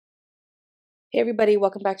Hey everybody,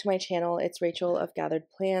 welcome back to my channel. It's Rachel of Gathered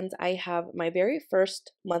Plans. I have my very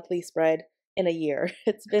first monthly spread in a year.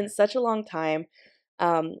 It's been such a long time.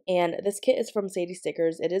 And this kit is from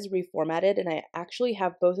SadiesStickers. It is reformatted, and I actually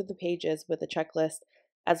have both of the pages with the checklist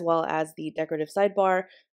as well as the decorative sidebar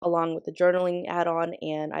along with the journaling add-on.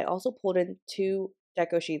 And I also pulled in two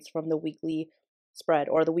deco sheets from the weekly spread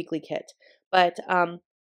or the weekly kit. But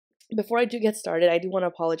before I do get started, I do want to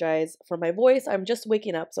apologize for my voice. I'm just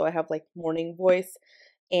waking up, so I have like morning voice,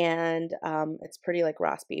 and it's pretty like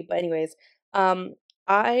raspy. But anyways, um,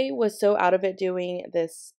 I was so out of it doing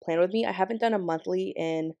this plan with me. I haven't done a monthly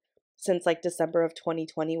in since like December of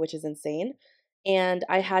 2020, which is insane. And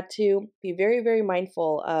I had to be very, very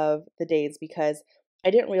mindful of the days because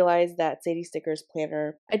I didn't realize that Sadie Stickers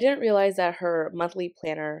planner, I didn't realize that her monthly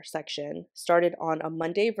planner section started on a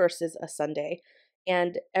Monday versus a Sunday.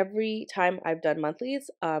 And every time I've done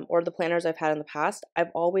monthlies, or the planners I've had in the past,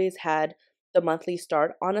 I've always had the monthly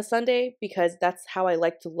start on a Sunday because that's how I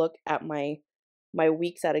like to look at my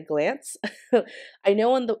weeks at a glance. I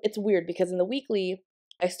know it's weird because in the weekly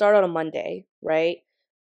I start on a Monday, right?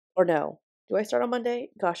 Or no. Do I start on Monday?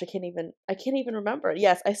 Gosh, I can't even remember.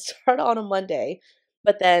 Yes, I start on a Monday,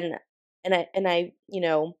 but then and I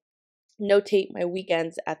notate my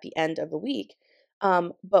weekends at the end of the week.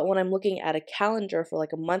 But when I'm looking at a calendar for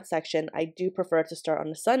like a month section, I do prefer to start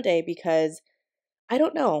on a Sunday because I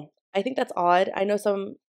don't know. I think that's odd. I know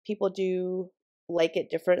some people do like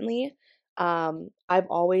it differently. I've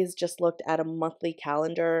always just looked at a monthly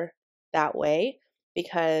calendar that way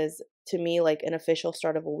because to me, like an official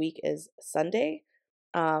start of a week is Sunday,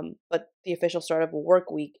 but the official start of a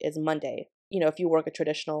work week is Monday. If you work a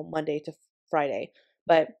traditional Monday to Friday.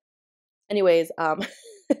 But anyways,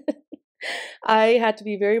 I had to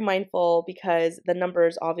be very mindful because the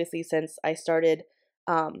numbers, obviously, since I started,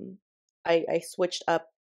 um, I switched up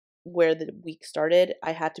where the week started.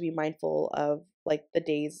 I had to be mindful of like the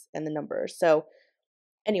days and the numbers. So,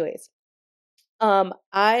 anyways,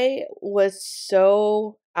 I was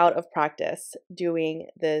so out of practice doing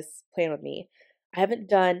this plan with me. I haven't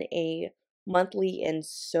done a monthly in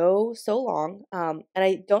so long. And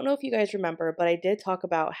I don't know if you guys remember, but I did talk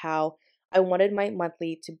about how I wanted my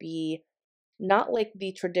monthly to be not like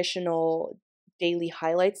the traditional daily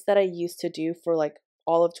highlights that I used to do for like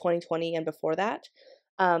all of 2020 and before that.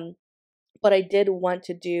 Um, but I did want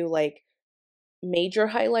to do like major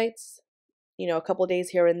highlights, a couple days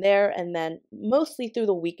here and there, and then mostly through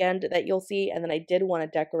the weekend that you'll see. And then I did want to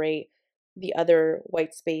decorate the other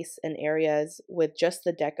white space and areas with just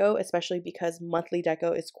the deco, especially because monthly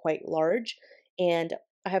deco is quite large. And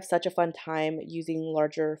I have such a fun time using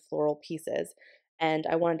larger floral pieces. And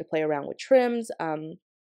I wanted to play around with trims,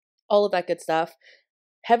 all of that good stuff.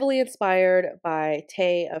 Heavily inspired by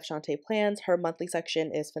Tay of Shantae Plans. Her monthly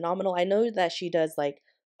section is phenomenal. I know that she does like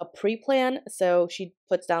a pre-plan, so she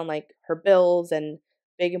puts down like her bills and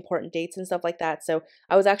big important dates and stuff like that. So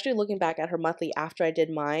I was actually looking back at her monthly after I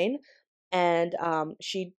did mine, and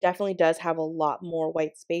she definitely does have a lot more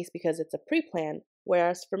white space because it's a pre-plan.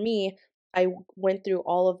 Whereas for me, I went through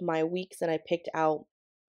all of my weeks and I picked out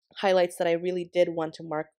highlights that I really did want to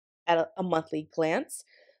mark at a monthly glance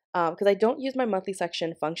because I don't use my monthly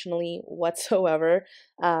section functionally whatsoever.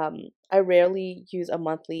 I rarely use a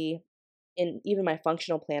monthly in even my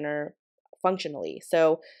functional planner functionally.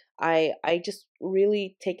 So I just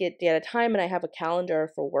really take it day at a time, and I have a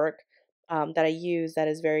calendar for work that I use that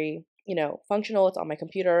is very functional. It's on my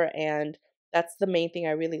computer, and that's the main thing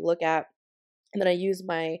I really look at. And then I use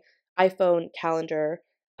my iPhone calendar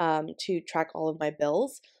to track all of my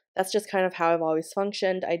bills. That's just kind of how I've always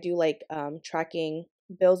functioned. I do like tracking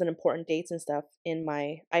bills and important dates and stuff in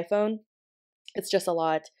my iPhone. It's just a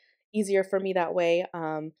lot easier for me that way.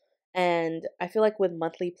 And I feel like with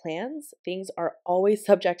monthly plans, things are always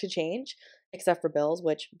subject to change, except for bills,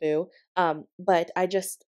 which boo. But I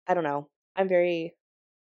don't know.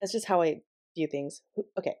 That's just how I view things.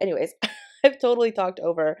 Okay, anyways, I've totally talked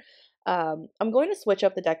over. I'm going to switch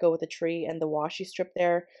up the deco with the tree and the washi strip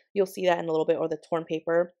there. You'll see that in a little bit, or the torn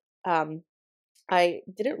paper. Um, I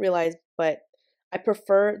didn't realize, but I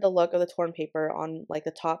prefer the look of the torn paper on like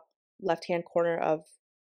the top left-hand corner of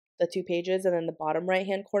the two pages and then the bottom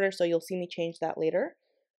right-hand corner, so you'll see me change that later.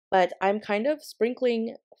 But I'm kind of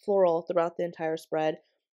sprinkling floral throughout the entire spread,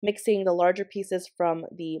 mixing the larger pieces from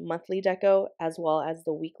the monthly deco as well as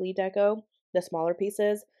the weekly deco, the smaller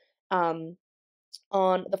pieces. Um,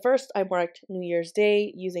 on the first, I marked New Year's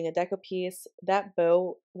Day using a deco piece. That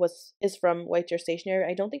bow is from White Deer Stationery.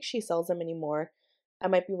 I don't think she sells them anymore. I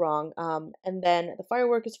might be wrong. And then the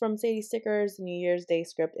firework is from Sadie Stickers. New Year's Day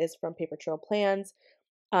script is from Paper Trail Plans.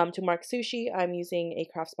 To mark sushi, I'm using a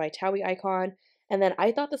Crafts by Towie icon. And then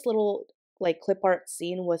I thought this little like clip art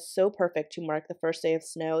scene was so perfect to mark the first day of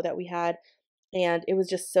snow that we had. And it was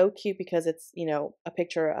just so cute because it's, a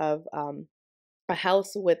picture of a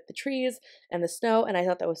house with the trees and the snow, and I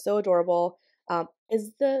thought that was so adorable.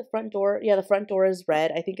 Is the front door? Yeah, the front door is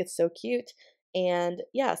red. I think it's so cute. And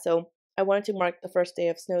yeah, so I wanted to mark the first day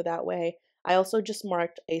of snow that way. I also just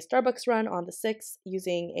marked a Starbucks run on the 6th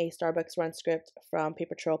using a Starbucks run script from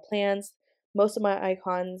Paper Trail Plans. Most of my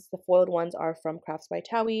icons, the foiled ones, are from Crafts by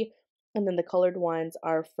Towie, and then the colored ones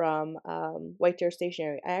are from White Deer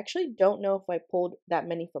Stationery. I actually don't know if I pulled that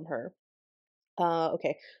many from her.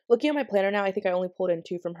 Okay. Looking at my planner now, I think I only pulled in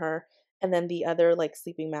 2 from her, and then the other, like,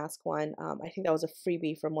 sleeping mask one, I think that was a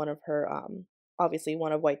freebie from one of her, obviously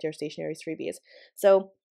one of White Deer Stationery's freebies.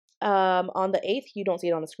 So, on the 8th, you don't see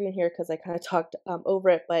it on the screen here because I kinda talked, over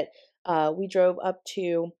it, but, we drove up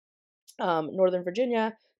to, Northern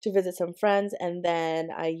Virginia to visit some friends, and then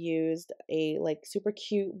I used a, like, super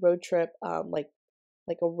cute road trip, like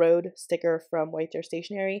a road sticker from White Deer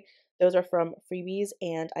Stationery. Those are from Freebies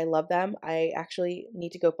and I love them. I actually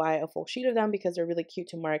need to go buy a full sheet of them because they're really cute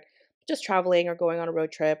to mark just traveling or going on a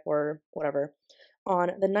road trip or whatever. On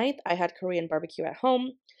the 9th, I had Korean barbecue at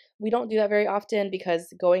home. We don't do that very often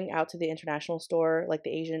because going out to the international store, like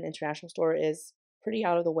the Asian international store, is pretty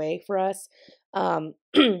out of the way for us.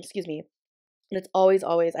 Excuse me. And it's always,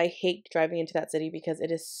 I hate driving into that city because it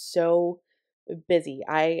is so busy.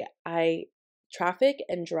 I traffic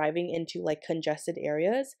and driving into like congested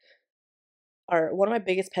areas are one of my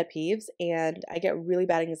biggest pet peeves and I get really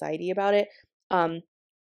bad anxiety about it. Um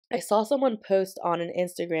I saw someone post on an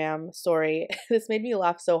Instagram story. This made me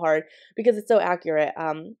laugh so hard because it's so accurate.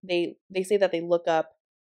 They say that they look up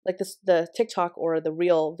like this the TikTok or the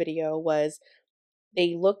real video was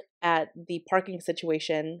they look at the parking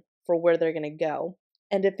situation for where they're gonna go.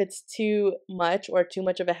 And if it's too much or too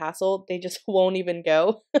much of a hassle, they just won't even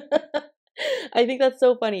go. I think that's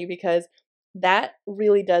so funny because that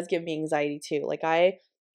really does give me anxiety too. Like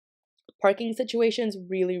parking situations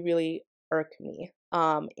really irk me.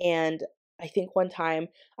 And I think one time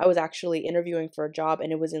I was actually interviewing for a job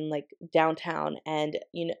and it was in like downtown. And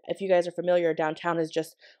if you guys are familiar, downtown is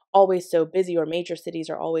just always so busy, or major cities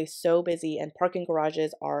are always so busy, and parking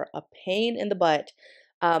garages are a pain in the butt.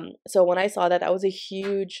 So when I saw that, that was a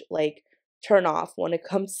huge like turn off when it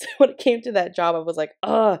comes when it came to that job. I was like,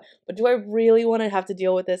 but do I really want to have to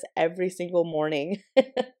deal with this every single morning?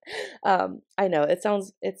 I know it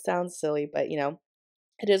sounds silly, but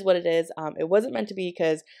it is what it is. It wasn't meant to be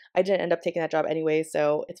because I didn't end up taking that job anyway,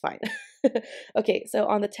 so it's fine. Okay, so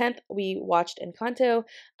on the 10th, we watched Encanto.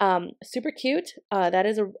 Super cute. That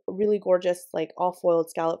is a really gorgeous, like all foiled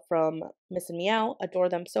scallop from Miss and Meow. Adore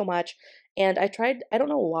them so much. And I don't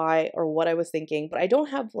know why or what I was thinking, but I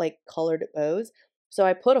don't have like colored bows. So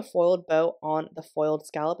I put a foiled bow on the foiled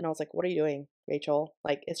scallop and I was like, what are you doing, Rachel?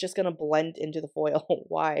 Like, it's just gonna blend into the foil.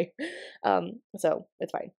 Why? So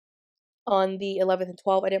it's fine. On the 11th and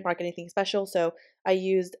 12th, I didn't mark anything special, so I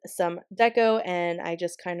used some deco and I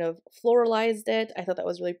just kind of floralized it. I thought that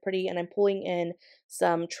was really pretty, and I'm pulling in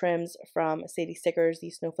some trims from SadiesStickers,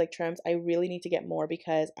 these snowflake trims. I really need to get more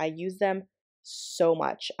because I use them so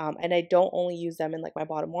much, and I don't only use them in like my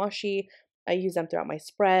bottom washi. I use them throughout my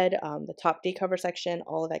spread, the top day cover section,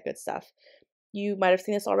 all of that good stuff. You might have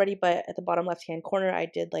seen this already, but at the bottom left-hand corner, I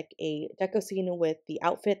did like a deco scene with the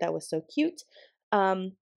outfit that was so cute.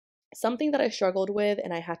 Um, Something that I struggled with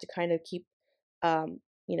and I had to kind of keep, um,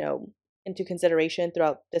 you know, into consideration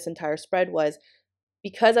throughout this entire spread was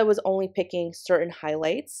because I was only picking certain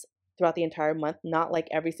highlights throughout the entire month, not like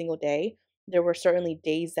every single day. There were certainly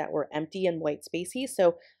days that were empty and white spacey,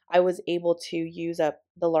 so I was able to use up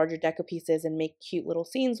the larger deco pieces and make cute little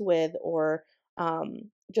scenes with, or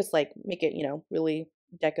just like make it, really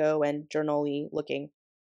deco and journal-y looking.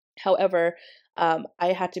 However,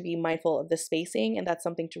 I had to be mindful of the spacing, and that's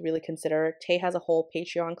something to really consider. Tay has a whole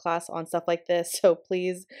Patreon class on stuff like this, so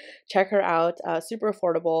please check her out. Super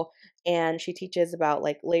affordable, and she teaches about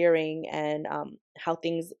like layering and how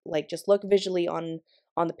things like just look visually on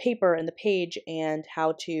the paper and the page, and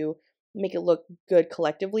how to make it look good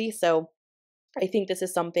collectively. So I think this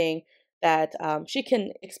is something that she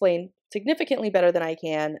can explain significantly better than I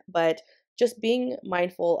can, but just being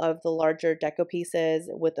mindful of the larger deco pieces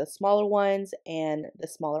with the smaller ones and the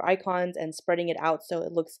smaller icons and spreading it out so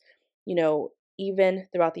it looks, even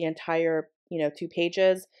throughout the entire, 2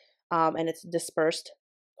 pages, and it's dispersed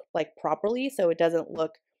like properly so it doesn't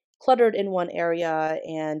look cluttered in one area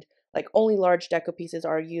and like only large deco pieces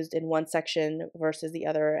are used in one section versus the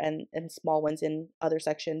other and small ones in other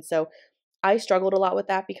sections. So I struggled a lot with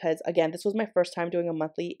that because, again, this was my first time doing a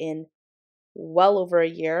monthly in well over a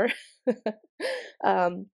year.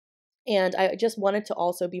 um, and I just wanted to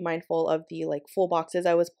also be mindful of the like full boxes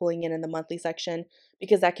I was pulling in the monthly section,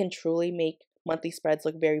 because that can truly make monthly spreads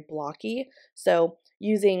look very blocky. So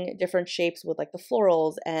using different shapes with like the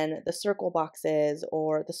florals and the circle boxes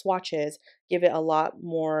or the swatches give it a lot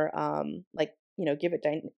more like, give it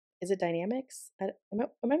is it dynamics? Am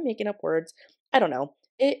I making up words? I don't know.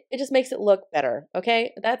 It just makes it look better.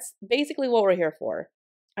 Okay, that's basically what we're here for.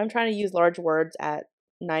 I'm trying to use large words at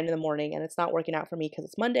 9 in the morning, and it's not working out for me because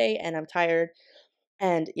it's Monday and I'm tired.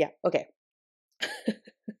 And yeah, okay.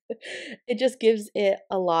 It just gives it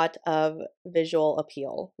a lot of visual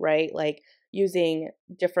appeal, right? Like using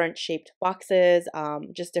different shaped boxes,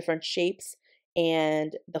 just different shapes,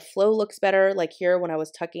 and the flow looks better. Like here, when I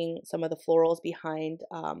was tucking some of the florals behind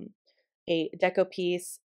a deco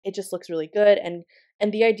piece, it just looks really good. And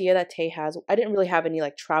the idea that Tay has, I didn't really have any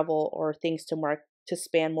like travel or things to mark to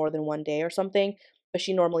span more than one day or something, but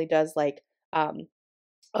she normally does like a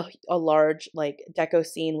large like deco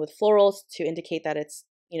scene with florals to indicate that it's,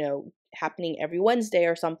 happening every Wednesday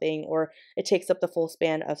or something, or it takes up the full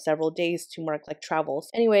span of several days to mark like travels.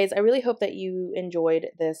 Anyways, I really hope that you enjoyed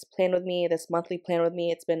this plan with me, this monthly plan with me.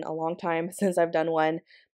 It's been a long time since I've done one,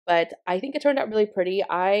 but I think it turned out really pretty.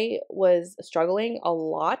 I was struggling a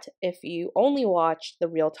lot if you only watched the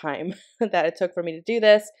real time that it took for me to do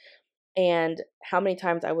this, and how many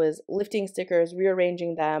times I was lifting stickers,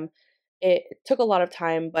 rearranging them. It took a lot of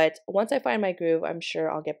time, but once I find my groove, I'm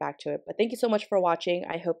sure I'll get back to it. But thank you so much for watching.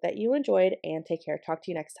 I hope that you enjoyed, and take care. Talk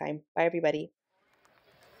to you next time. Bye, everybody.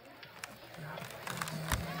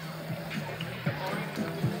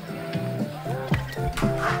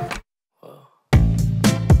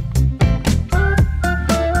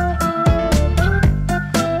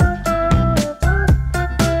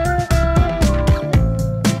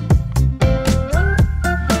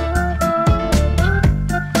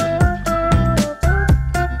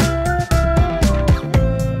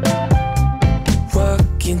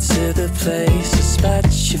 To the place, a spot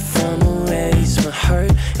you from a ways. My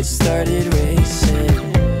heart, it started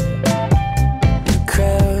racing. The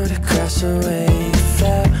crowd across the way,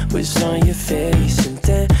 flowers on your face, and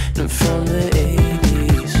then from the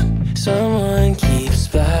 80s. Someone keeps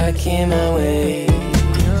blocking my way.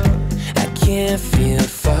 I can't feel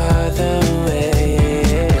farther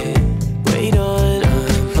away. Wait on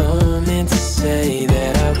a moment to say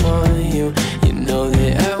that I want you. You know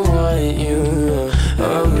that I want you.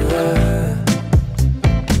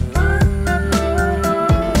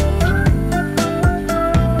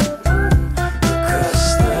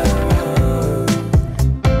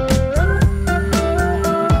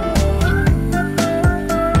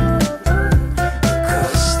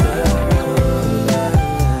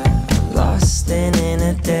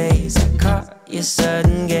 Your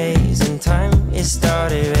sudden gaze, and time, it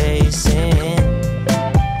started racing.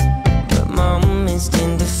 But moments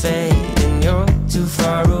tend to fade, and you're too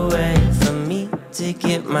far away from me to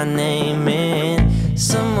get my name in.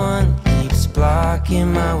 Someone keeps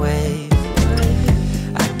blocking my way.